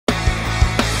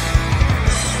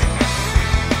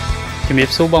ជំរា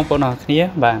បសួរបងប្អូនអរគ្នា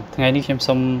បាទថ្ងៃនេះខ្ញុំ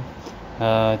សូម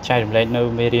ចែករំលែកនៅ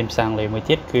មេរៀនភាសាអង់គ្លេសមួយ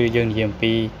ទៀតគឺយើងនិយាយអំ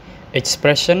ពី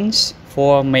expressions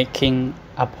for making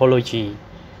apology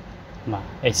បាទ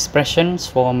expressions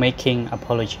for making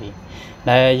apology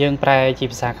ដែលយើងប្រែជា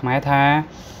ភាសាខ្មែរថា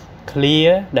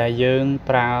clear ដែលយើង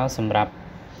ប្រើសម្រាប់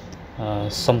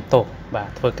សុំទោសបាទ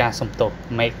ធ្វើការសុំទោស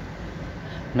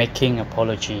making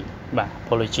apology បាទ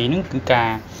apology នឹងគឺការ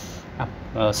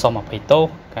សុំអភ័យទោស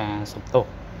ការសុំទោស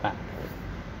បាទ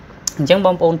អញ្ចឹងប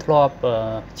ងប្អូនធ្លាប់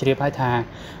ជ្រាបហើយថា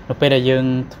នៅពេលដែលយើង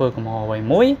ធ្វើកំហុសអ្វី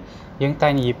មួយយើងតែ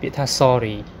និយាយពាក្យថា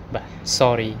sorry បាទ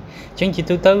sorry អញ្ចឹងជា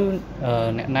ទូទៅ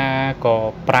អ្នកណាក៏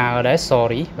ប្រើដែរ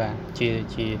sorry បាទជា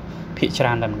ភាគច្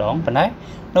រើនតែម្ដងប៉ុន្តែ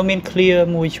នៅមាន clear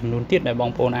មួយចំនួនទៀតដែលបង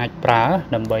ប្អូនអាចប្រើ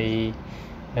ដើម្បី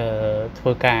ធ្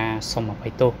វើការសុំអភ័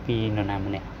យទោសពីនរណា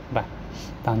ម្នាក់បាទ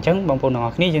តោះអញ្ចឹងបងប្អូនទាំងអ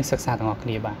ស់គ្នាយើងសិក្សាទាំងអស់គ្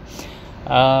នាបាទ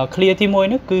clear ទី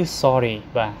1នេះគឺ sorry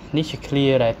បាទនេះជា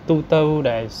clear ដែលទូទៅ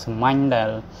ដែលសាមញ្ញដែល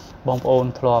បងប្អូន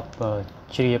ធ្លាប់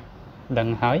ជ្រាបដឹង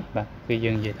ហើយបាទគឺ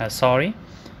យើងនិយាយថា sorry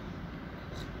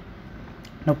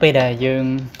នៅពេលដែលយើង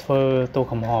ធ្វើទោស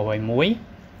កំហុសអ្វីមួយ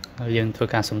យើងធ្វើ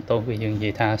ការសុំទោសគឺយើងនិយា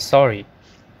យថា sorry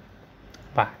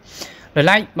បាទដោយ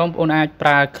ឡែកបងប្អូនអាចប្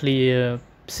រើ clear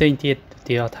ផ្សេងទៀត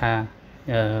ទីថា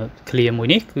clear មួយ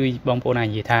នេះគឺបងប្អូនអាច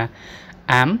និយាយថា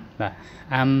I'm បាទ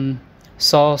I'm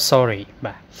so sorry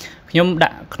បាទខ្ញុំដា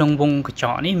ក់ក្នុងវងកញ្ច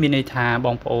ក់នេះមានន័យថាប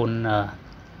ងប្អូន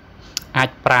អាច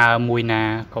ប្រើមួយណា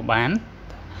ក៏បាន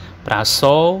ប្រើ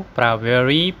so ប្រើ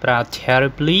very ប្រើ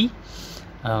terribly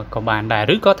ក៏បានដែរ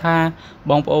ឬក៏ថា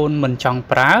បងប្អូនមិនចង់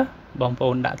ប្រើបងប្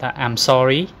អូនដាក់ថា I'm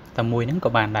sorry តែមួយហ្នឹងក៏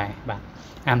បានដែរបាទ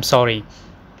I'm sorry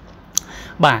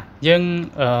បាទយើង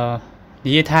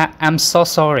និយាយថា I'm so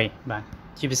sorry បាទ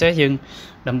ជាពិសេសយើង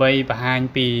ដើម្បីបង្ហាញ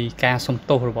ពីការសុំ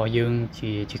ទោសរបស់យើង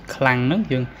ជាខ្លាំងហ្នឹង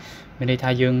យើងមានន័យថា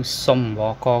យើងសុំអង្វ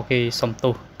រកគេសុំ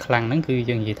ទោសខ្លាំងហ្នឹងគឺ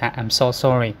យើងនិយាយថា I'm so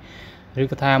sorry ឬ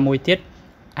ក៏ថាមួយទៀត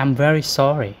I'm very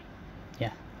sorry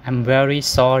yeah I'm very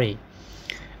sorry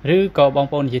ឬក៏បង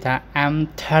ប្អូននិយាយថា I'm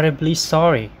terribly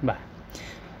sorry បាទ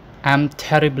I'm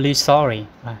terribly sorry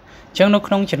បាទអញ្ចឹងនៅ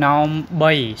ក្នុងចំណោម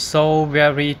3 so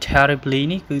very terribly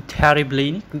នេះគឺ terribly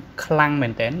នេះគឺខ្លាំងមែ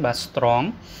នតើបាទ strong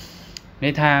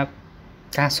ន័យថា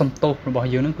ការសុំទោសរបស់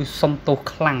យើងនឹងគឺសុំទោស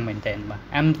ខ្លាំងមែនតើបាទ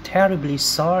I'm terribly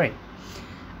sorry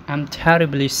I'm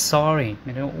terribly sorry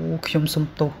មានអូខ្ញុំសុំ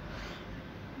ទោស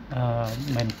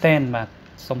មែនតើបាទ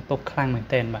សុំទោសខ្លាំងមែន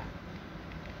តើបាទ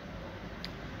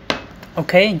អូ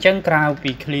ខេអញ្ចឹងក្រៅ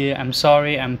ពី clear I'm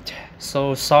sorry I'm so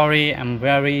sorry I'm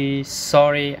very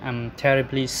sorry I'm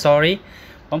terribly sorry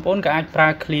បងប្អូនក៏អាចប្រើ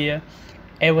clear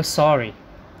ever sorry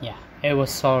yeah ever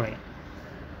sorry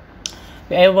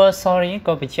ever sorry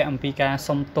ក៏បញ្ជាក់អំពីការ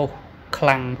សុំទោសខ្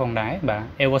លាំងផងដែរបាទ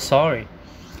ever sorry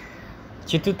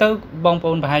ជាទូទៅបងប្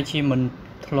អូនប្រហែលជាមិន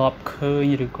ធ្លាប់ឃើ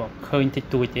ញឬក៏ឃើញតិច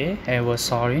តួចទេ ever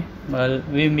sorry បើ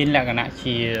វាមានលក្ខណៈ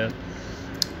ជា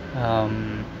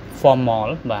formal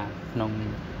បាទក្នុង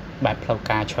បែបផ្លូវ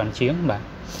ការច្រើនជាងបាទ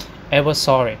ever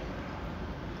sorry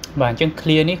បាទអញ្ចឹង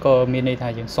clear នេះក៏មានន័យថា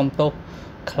យើងសុំទោស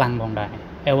ខ្លាំងផងដែរ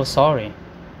ever sorry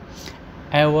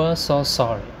ever so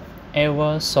sorry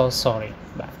ever so sorry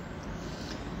បាទ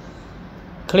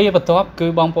clear បន្ទាប់គឺ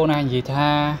បងប្អូនអាចនិយាយថា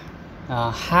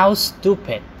how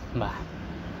stupid បាទ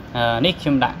នេះខ្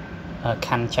ញុំដាក់ខ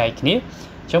ណ្ឌចែកគ្នា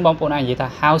អញ្ចឹងបងប្អូនអាចនិយាយថា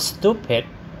how stupid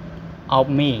of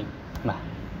me បាទ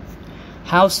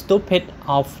how stupid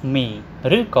of me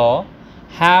ឬក៏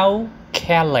how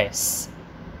careless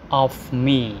of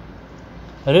me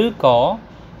ឬក៏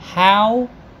how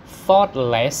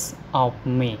thoughtless of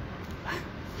me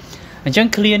អញ្ចឹង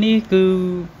clear នេះគឺ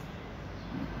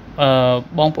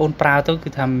បងប្អូនប្រើទៅគឺ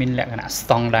ថាមានលក្ខណៈស្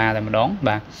តង់ដារតែម្ដង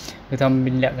បាទគឺថា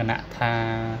មានលក្ខណៈថា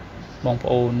បងប្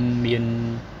អូនមាន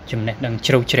ចំណេះដឹង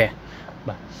ជ្រៅជ្រះ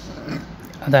បាទ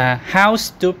ថា how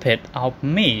stupid of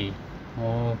me អូ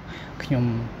ខ្ញុំ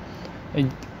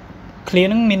clear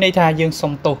ហ្នឹងមានន័យថាយើង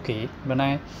សុំទោសគេ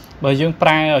បើយើងប្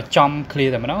រែឲ្យចំ clear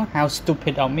តែម្ដង how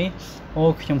stupid of me អូ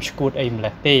ខ្ញុំឈួតអីម្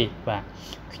លេះទេបាទ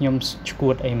ខ្ញុំឈួ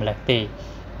តអីម្លេះទេ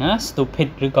ណា stupid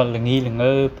ឬក៏ល្ងីល្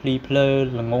ងើភ្លីភ្លើ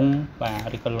ល្ងងបា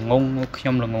ទឬក៏ល្ងងខ្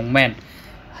ញុំល្ងងមែន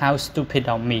how stupid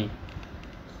of me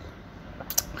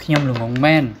ខ្ញុំល្ងង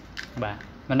មែនបាទ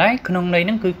មិនដែរក្នុងន័យហ្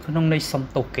នឹងគឺក្នុងន័យសុំ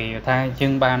ទោសគេថាយើ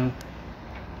ងបាន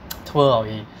ធ្វើឲ្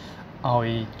យ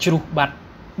ជ្រុះបាត់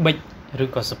បិចឬ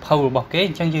ក៏សភៅរបស់គេ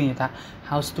អញ្ចឹងយើងនិយាយថា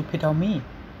how stupid of me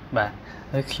បាទ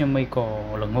ហើយខ្ញុំអីក៏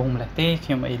ល្ងងម្លេះទេខ្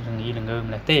ញុំអីល្ងីល្ងើ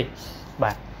ម្លេះទេ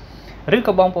បាទឬ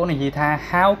ក៏បងប្អូននិយាយថា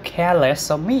how careless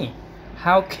of me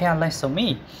how careless of me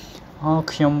អូ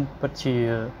ខ្ញុំពិតជា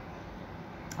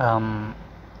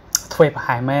ធ្វេសប្រ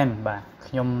ហែសមែនបាទ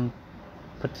ខ្ញុំ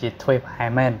ពិតជាធ្វេសប្រហែស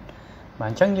មែន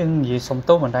bạn chẳng nhưng gì sống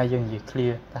tốt mình đây dương gì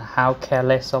clear là how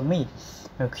careless of me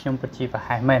ខ្ញុំពិតជាប្រ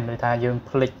ហែលមែនដោយថាយើង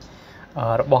ភ្លេច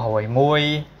របស់អ្វីមួយ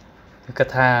គឺ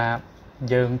ថា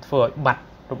យើងធ្វើឲ្យបាត់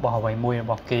របស់អ្វីមួយរ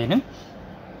បស់គេហ្នឹង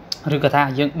ឬក៏ថា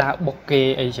យើងដើរបុកគេ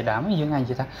អីជាដើមយើងអាចនិ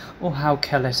យាយថាអូ how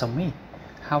careless of me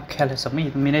how careless of me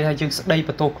មានន័យថាយើងស្ដីប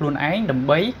ន្ទោសខ្លួនឯងដើម្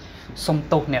បីសុំ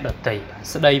ទោសអ្នកដទៃ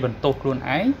ស្ដីបន្ទោសខ្លួន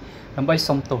ឯងដើម្បី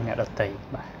សុំទោសអ្នកដទៃ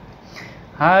បាទ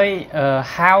ហើយ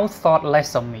how thoughtless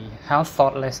of me how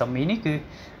thoughtless of me នេះគឺ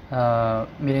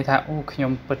មានន័យថាអូខ្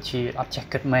ញុំពិតជាអត់ចេះ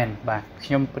គិតមែនបាទខ្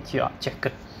ញុំពិតជាអត់ចេះគិ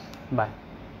តបាទ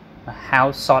how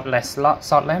thoughtless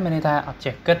មានន័យថាអត់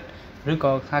ចេះគិតឬ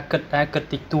ក៏ថាគិតតែគិត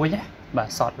តិចតួចណាបាទ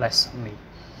thoughtless of me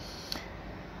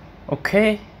អូខេ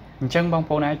អញ្ចឹងបង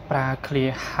ប្អូនអាចប្រើ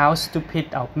clear how stupid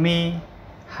of me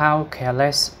how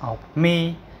careless of me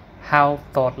how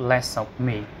thoughtless of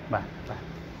me បាទ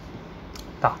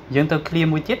តោះយើងទៅ clear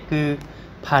មួយទៀតគឺ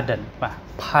pardon បាទ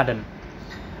pardon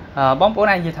បងប្អូន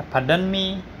អាចនិយាយថា pardon me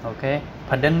អូខេ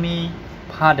pardon me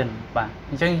pardon បាទ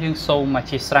អញ្ចឹងយើងសូមអ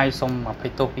ធិស្ឋានសូមអភ័យ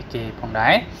ទោសពីគេផងដែ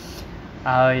រ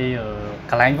ហើយ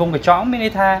កន្លែងវងកញ្ចក់មានន័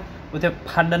យថាឧទាហរណ៍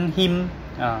pardon him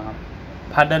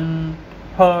pardon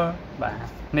her បាទ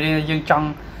មានន័យថាយើង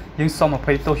សូមអ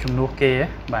ភ័យទោសជំនួសគេ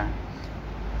បាទ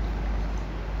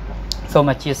សូម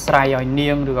អធិស្ឋានឲ្យនា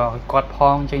ងឬក៏ឲ្យគាត់ផ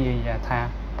ងអញ្ចឹងយើងនិយាយថា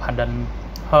pardon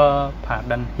her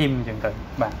pardon him អញ្ចឹងទៅ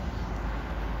បាទ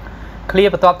clear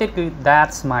បន្ទាប់ទៀតគឺ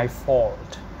that's my fault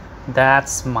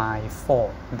that's my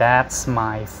fault that's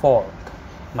my fault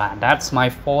បាទ that's my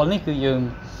fault នេះគឺយើង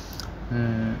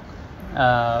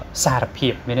សារភា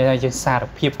ពមានន័យថាយើងសារ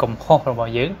ភាពកំហុសរប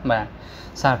ស់យើងបាទ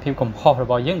សារភាពកំហុសរ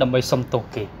បស់យើងដើម្បីសុំទោស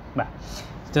គេបាទ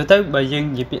ទៅបើយើង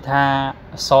និយាយពាក្យថា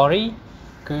sorry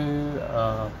គឺ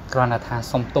គ្រាន់តែថា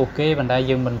សុំទោសគេប៉ុន្តែ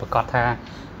យើងមិនប្រកាសថា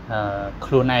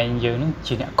ខ្លួនឯងយើងនឹង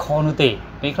ជាអ្នកខុសនោះទេ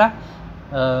ពេលខ្លះ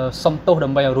សុំទោសដើ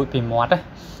ម្បីឲ្យរួចពីមាត់ណា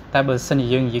តែបើសិនជា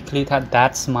យើងនិយាយ clear ថា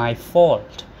that's my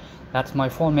fault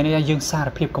មានន័យថាយើងសារ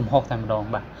ភាពកំហុសតែម្ដង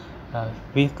បាទ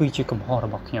វាគឺជាកំហុសរ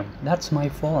បស់ខ្ញុំ that's my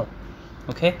fault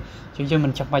អូខេយើងមិ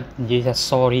នចាំបាច់និយាយថា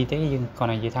sorry ទេយើងគ្រាន់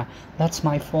តែនិយាយថា that's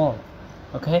my fault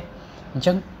អូខេអញ្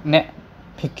ចឹងអ្នក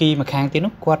ភាគីម្ខាងទៀត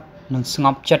នោះគាត់នឹងស្ង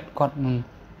ប់ចិត្តគាត់នឹង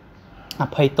អ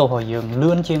ភ័យទោសឲ្យយើង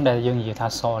លឿនជាងដែលយើងនិយាយថា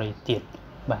sorry ទៀត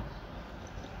បាទ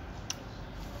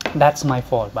that's my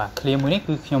fault បាទ clear មួយនេះ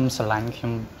គឺខ្ញុំស្រឡាញ់ខ្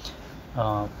ញុំ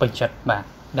ពេញចិត្តបាទ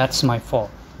that's my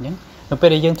fault អញ្ចឹងនៅពេល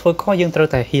ដែលយើងធ្វើខុសយើងត្រូវ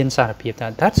តែហ៊ានសារភាពថា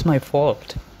that's my fault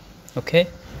អូខេ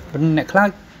អ្នកខ្លះ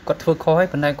គាត់ធ្វើខុសហើយ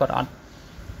ប៉ុន្តែគាត់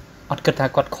អត់គិតថា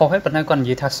គាត់ខុសហើយប៉ុន្តែគាត់និ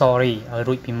យាយថា sorry ឲ្យ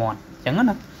រួចពីមាត់អញ្ចឹង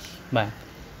ណាបាទ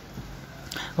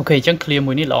អូខេអញ្ចឹង clear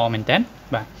មួយនេះល្អមែនតើ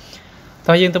បាទ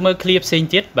តោះយើងទៅមើល clear ផ្សេង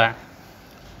ទៀតបាទ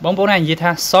បងប្អូនអាចនិយាយ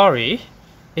ថា sorry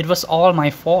it was all my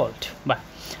fault បាទ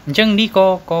អញ្ចឹងនេះ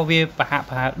ក៏វាប្រហាក់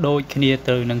ដូចគ្នា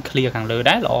ទៅនឹង clear ខាងលើ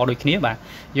ដែរល្អដូចគ្នាបាទ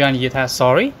យើងនិយាយថា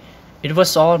sorry it was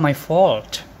all my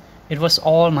fault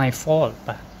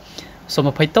បាទសូម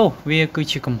អភ័យទោសវាគឺ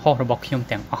ជាកំហុសរបស់ខ្ញុំ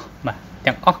ទាំងអស់បាទ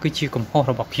ទាំងអស់គឺជាកំហុស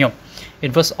របស់ខ្ញុំ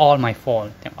it was all my fault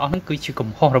ទាំងអស់ហ្នឹងគឺជាកំ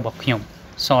ហុសរបស់ខ្ញុំ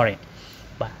sorry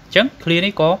បាទអញ្ចឹង clear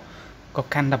នេះក៏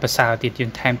កាន់តែប្រសើរទៀតយើ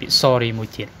ងថែមពាក្យ sorry មួយ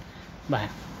ទៀតបាទ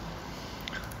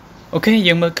អូខេ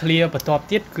យើងមើល clear បន្ទាប់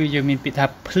ទៀតគឺយើងមានពាក្យថា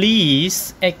please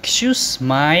excuse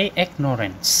my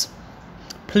ignorance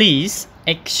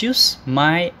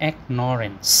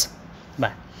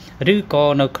បាទឬក៏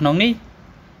នៅក្នុងនេះ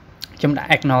ខ្ញុំដាក់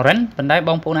ignorant ប៉ុន្តែប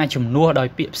ងប្អូនអាចជំនួសដោយ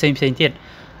ពាក្យផ្សេងទៀត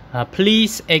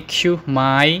please excuse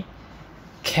my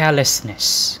carelessness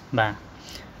បាទ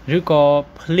ឬក៏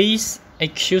please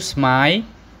excuse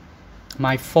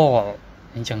my fault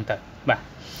អញ្ចឹងទៅបាទ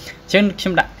អញ្ចឹងខ្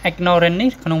ញុំដាក់ ignorant នេះ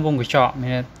ក្នុងវងកញ្ចក់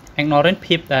មាន ignorant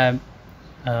ភាពដែល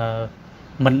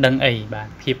មិនដឹងអីបាទ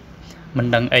ភាពមិន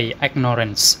ដឹងអី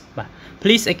ignorance បាទ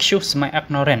please excuse my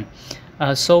ignorance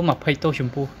សូមអភ័យទោសចំ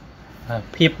ពោះ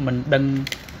ភាពមិនដឹង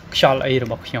ខ្យល់អីរ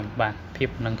បស់ខ្ញុំបាទភាព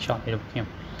មិនដឹងខ្យល់អីរបស់ខ្ញុំ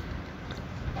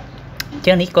អញ្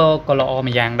ចឹងនេះក៏ល្អ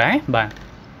មួយយ៉ាងដែរបាទ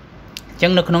អញ្ចឹ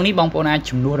ងនៅក្នុងនេះបងប្អូនអាច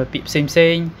ជំនួសដោយពាក្យផ្សេ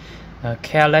ង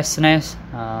carelessness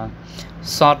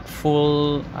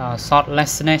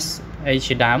thoughtlessness អី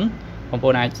ជាដើមបងប្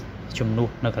អូនអាចជំនួស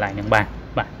នៅកន្លែងហ្នឹងបាទ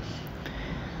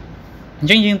អញ្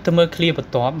ចឹងយើងទៅមើល clear ប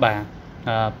ន្ទាប់បាទ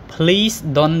please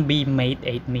don't be mad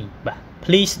at me បាទ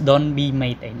please don't be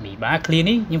mad at me បាទ clear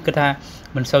នេះខ្ញុំគិតថា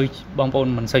មិនសូវបងប្អូន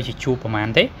មិនសូវជាជួបប្រហែល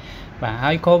ទេបាទ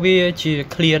ហើយក៏វាជា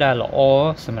clear ដែលល្អ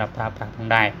សម្រាប់ប្រើប្រាស់ផង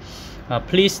ដែរ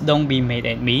please don't be mad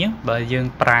at me បើយើង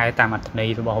ប្រែតាមអត្ថន័យ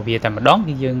របស់វាតែម្ដង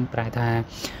គឺយើងប្រែថា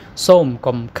សូម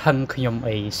កុំខឹងខ្ញុំ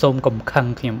អីសូមកុំខឹង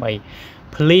ខ្ញុំអី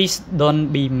please don't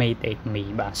be mad at me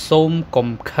បាទសូមកុំ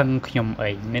ខឹងខ្ញុំអី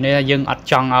មានន័យថាយើងអត់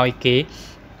ចង់ឲ្យគេ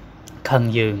ខឹង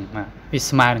យើងបាទវា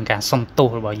ស្មើនឹងការសុំទោស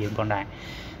របស់យើងផងដែរ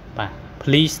អ បាទ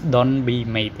please don't be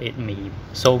mad at me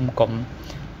សូម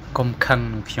កុំខឹង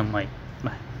នឹងខ្ញុំអី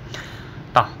បាទ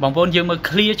តោះបងប្អូនយើងមើល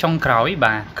clear ចុងក្រោយ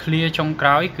បាទ clear ចុងក្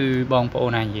រោយគឺបងប្អូ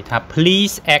នអាចនិយាយថា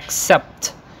please accept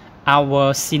our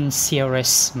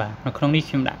sincerest បាទនៅក្នុងនេះ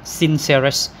ខ្ញុំដាក់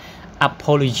sincerest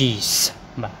apologies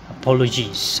បាទ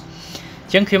apologies អ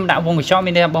ញ្ចឹងខ្ញុំដាក់វងកញ្ចក់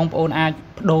មានន័យថាបងប្អូនអាច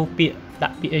បដូរពាក្យដា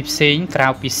ក់ពាក្យអីផ្សេងក្រៅ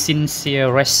ពី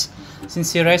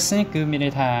sincerest នេះគឺមានន័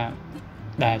យថា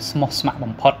ដែលស្មោះស្ម័គ្រ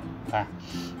បំផុតបាទ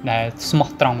ដែលស្មោះ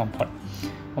ត្រង់បំផុត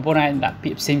បងប្អូនអាចដាក់ពា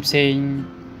ក្យផ្សេង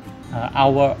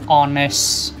our honest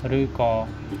ឬក៏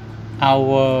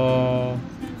our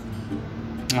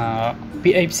ពា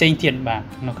ក្យអីផ្សេងទៀតបាទ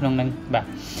នៅក្នុងហ្នឹងបាទ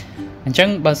អញ្ចឹង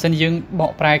បើសិនយើងប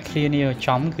កប្រែ clear នេះឲ្យ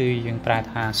ចំគឺយើងប្រែ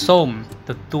ថាសូម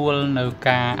ទទួលនៅ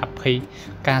កា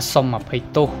រសុំអភ័យ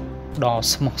ទោសដ៏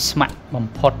ស្មោះស្ម័គ្របំ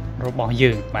ផុតរបស់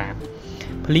យើងបាទ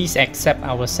please accept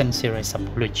our sincerest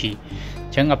apology អ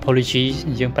ញ្ចឹង apology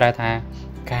យើងប្រែថា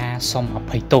ការសុំអ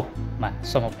ភ័យទោសបាទ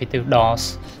សុំអភ័យទោសដ៏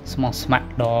ស្មោះស្ម័គ្រ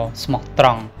ដ៏ស្មោះត្រ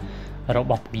ង់រ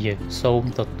បស់ពួកយើងសូម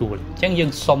ទទួលអញ្ចឹងយើ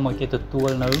ងសុំឲ្យគេទទួល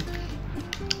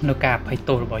នៅការអភ័យ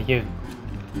ទោសរបស់យើង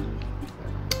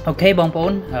អូខេបងប្អូ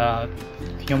ន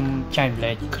ខ្ញុំចែករំ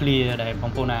លែក clear ដែលប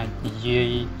ងប្អូនអាចនិយាយ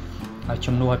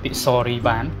ជំនួសឲ្យពាក្យ sorry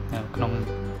បានក្នុង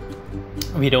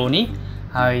វីដេអូនេះ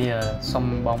ហើយសូម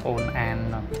បងប្អូនអាន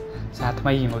សារថ្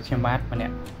មីជាមួយខ្ញុំបាទម្នា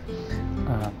ក់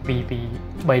ពី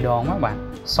3ដងមកបាទ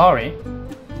sorry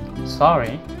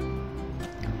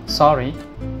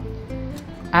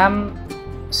I'm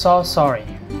so sorry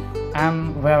I'm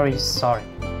very sorry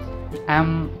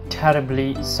I'm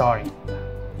terribly sorry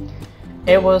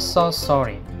ever so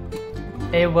sorry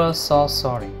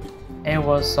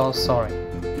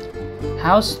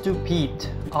how stupid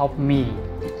of me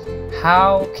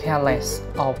how careless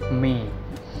of me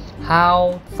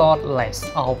how thoughtless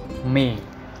of me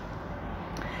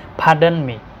pardon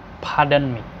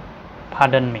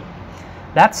me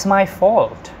that's my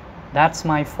fault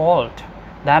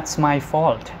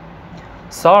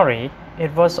sorry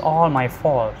it was all my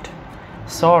fault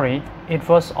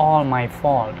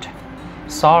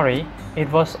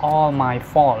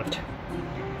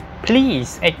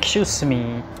please excuse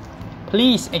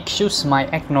my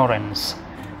ignorance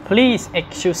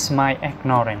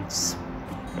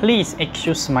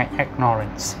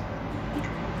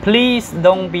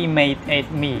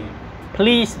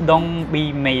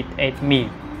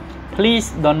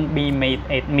please don't be mad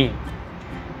at me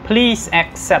please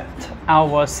accept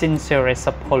our sincerest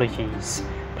apologies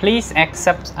please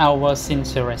accept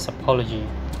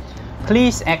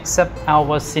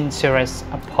our sincerest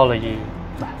apology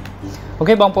អូ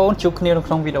ខេបងប្អូនជួបគ្នានៅ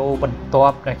ក្នុងវីដេអូបន្ទា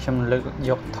ប់ដែលខ្ញុំលើក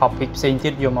យក topic ផ្សេងទៀ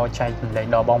តយកមកចែករំលែក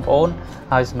ដល់បងប្អូន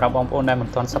ហើយសម្រាប់បងប្អូនដែលមិន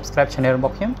ទាន់ subscribe channel រប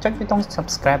ស់ខ្ញុំចុចប៊ូតុង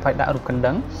subscribe ហើយដាក់រូបកណ្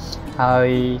ដឹងហើយ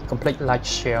កុំភ្លេច like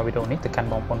share វីដេអូនេះទៅកាន់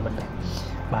បងប្អូនបន្តិច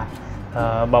បាទ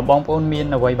បើបងប្អូនមាន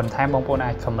អ្វីបន្ថែមបងប្អូន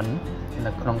អាច comment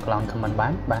នៅក្នុងកន្លង comment បា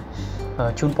នបាទ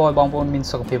ជូនពរឲ្យបងប្អូនមាន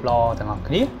សុខភាពល្អទាំងអស់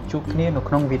គ្នាជួបគ្នានៅ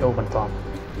ក្នុងវីដេអូបន្ទាប់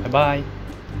បាយបាយ